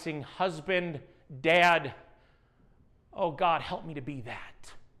 sacrificing husband, dad, oh God, help me to be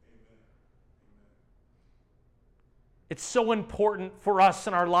that. It's so important for us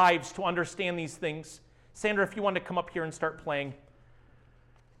in our lives to understand these things. Sandra, if you want to come up here and start playing.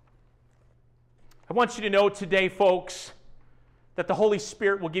 I want you to know today, folks, that the Holy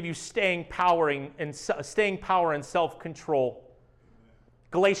Spirit will give you staying power and self-control.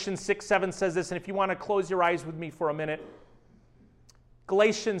 Galatians 6:7 says this, and if you want to close your eyes with me for a minute.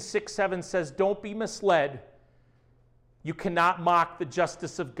 Galatians 6:7 says, don't be misled. You cannot mock the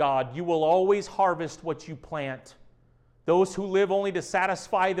justice of God. You will always harvest what you plant. Those who live only to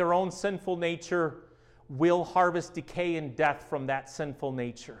satisfy their own sinful nature will harvest decay and death from that sinful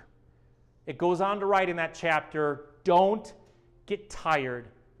nature. It goes on to write in that chapter, don't get tired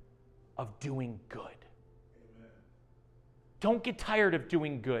of doing good. Amen. Don't get tired of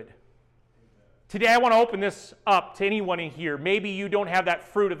doing good. Amen. Today I want to open this up to anyone in here. Maybe you don't have that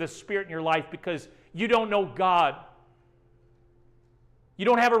fruit of the Spirit in your life because you don't know God. You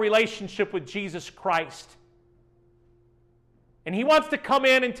don't have a relationship with Jesus Christ. And He wants to come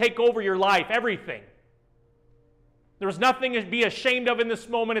in and take over your life, everything. There's nothing to be ashamed of in this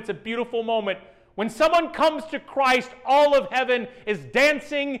moment. It's a beautiful moment. When someone comes to Christ, all of heaven is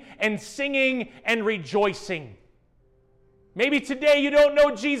dancing and singing and rejoicing. Maybe today you don't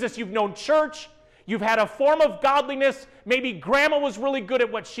know Jesus. You've known church. You've had a form of godliness. Maybe grandma was really good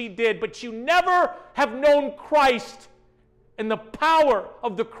at what she did, but you never have known Christ and the power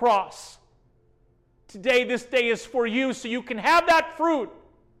of the cross. Today, this day is for you so you can have that fruit.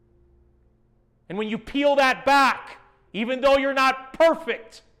 And when you peel that back, even though you're not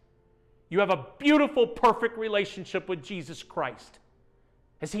perfect, you have a beautiful, perfect relationship with Jesus Christ.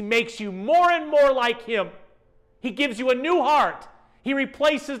 As He makes you more and more like Him, He gives you a new heart. He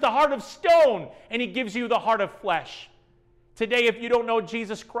replaces the heart of stone, and He gives you the heart of flesh. Today, if you don't know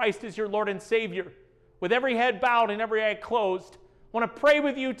Jesus Christ as your Lord and Savior, with every head bowed and every eye closed, I want to pray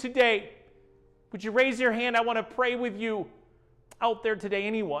with you today. Would you raise your hand? I want to pray with you out there today.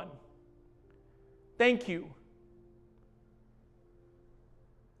 Anyone? Thank you.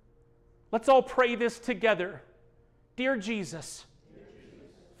 Let's all pray this together. Dear Jesus,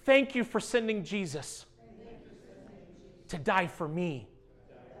 thank you for sending Jesus to die for me,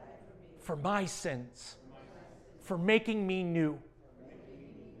 for my sins, for making me new.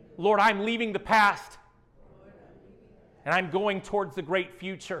 Lord, I'm leaving the past, and I'm going towards the great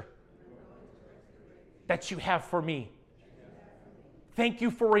future that you have for me. Thank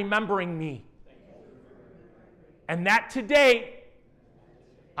you for remembering me. And that today,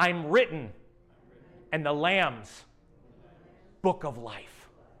 I'm written in the Lamb's book of life.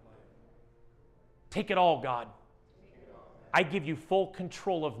 Take it all, God. I give you full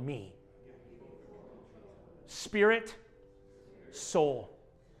control of me. Spirit, soul,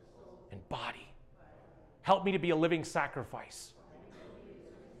 and body. Help me to be a living sacrifice.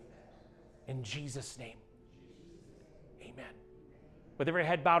 In Jesus' name. Amen. With every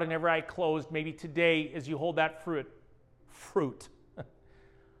head bowed and every eye closed, maybe today as you hold that fruit,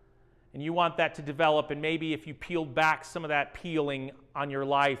 and you want that to develop, and maybe if you peeled back some of that peeling on your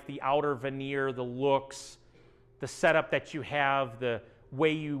life, the outer veneer, the looks, the setup that you have, the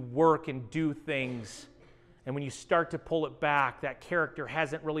way you work and do things, and when you start to pull it back, that character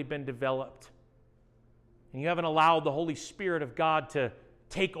hasn't really been developed. And you haven't allowed the Holy Spirit of God to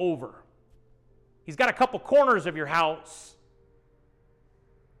take over. He's got a couple corners of your house,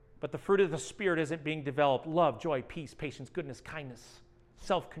 but the fruit of the Spirit isn't being developed. Love, joy, peace, patience, goodness, kindness,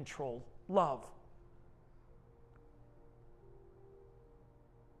 self-control, love.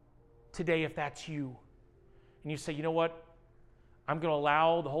 Today, if that's you, and you say, you know what? I'm going to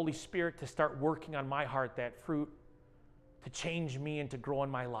allow the Holy Spirit to start working on my heart, that fruit, to change me and to grow in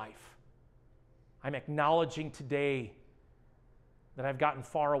my life. I'm acknowledging today that I've gotten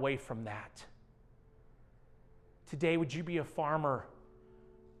far away from that. Today, would you be a farmer?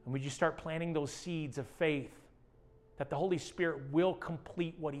 And would you start planting those seeds of faith that the Holy Spirit will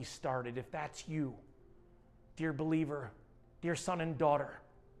complete what He started? If that's you, dear believer, dear son and daughter,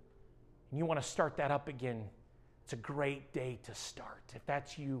 and you want to start that up again, it's a great day to start. If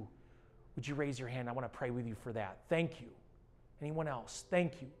that's you, would you raise your hand? I want to pray with you for that. Thank you. Anyone else?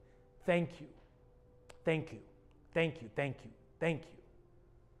 Thank you. Thank you. Thank you. Thank you. Thank you. Thank you.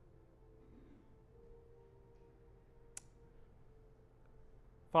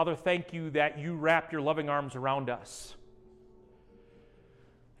 Father, thank you that you wrap your loving arms around us.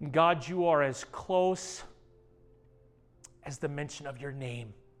 And God, you are as close as the mention of your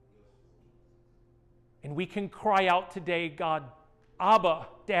name. And we can cry out today, God, Abba,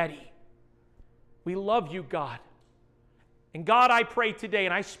 Daddy. We love you, God. And God, I pray today,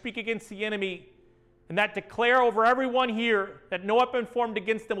 and I speak against the enemy, and that declare over everyone here that no weapon formed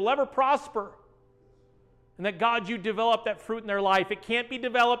against them will ever prosper. And that, God, you develop that fruit in their life. It can't be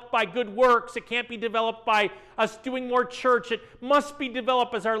developed by good works. It can't be developed by us doing more church. It must be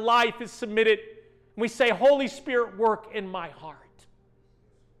developed as our life is submitted. And we say, Holy Spirit, work in my heart.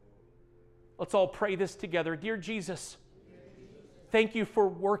 Let's all pray this together. Dear Jesus, thank you for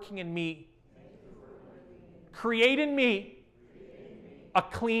working in me. Create in me a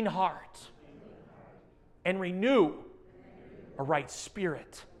clean heart and renew a right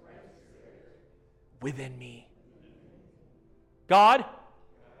spirit within me. God,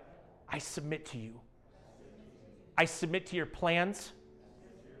 I submit to you. I submit to your plans.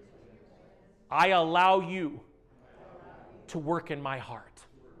 I allow you to work in my heart.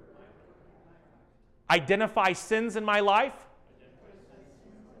 Identify sins in my life.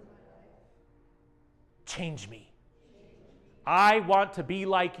 Change me. I want to be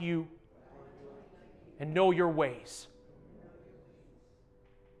like you and know your ways.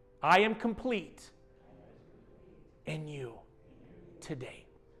 I am complete in you today.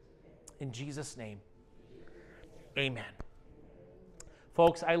 In Jesus' name, amen.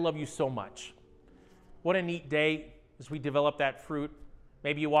 Folks, I love you so much. What a neat day as we develop that fruit.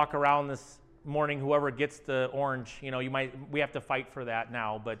 Maybe you walk around this morning, whoever gets the orange, we have to fight for that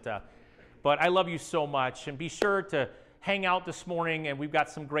now, but I love you so much. And be sure to hang out this morning, and we've got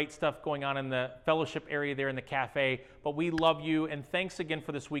some great stuff going on in the fellowship area there in the cafe. But we love you, and thanks again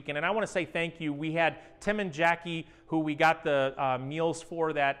for this weekend. And I want to say thank you. We had Tim and Jackie, who we got the meals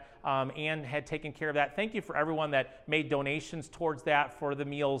for that, Ann had taken care of that. Thank you for everyone that made donations towards that for the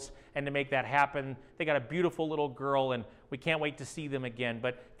meals and to make that happen. They got a beautiful little girl, and we can't wait to see them again.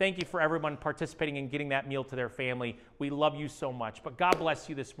 But thank you for everyone participating in getting that meal to their family. We love you so much. But God bless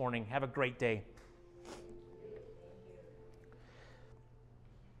you this morning. Have a great day.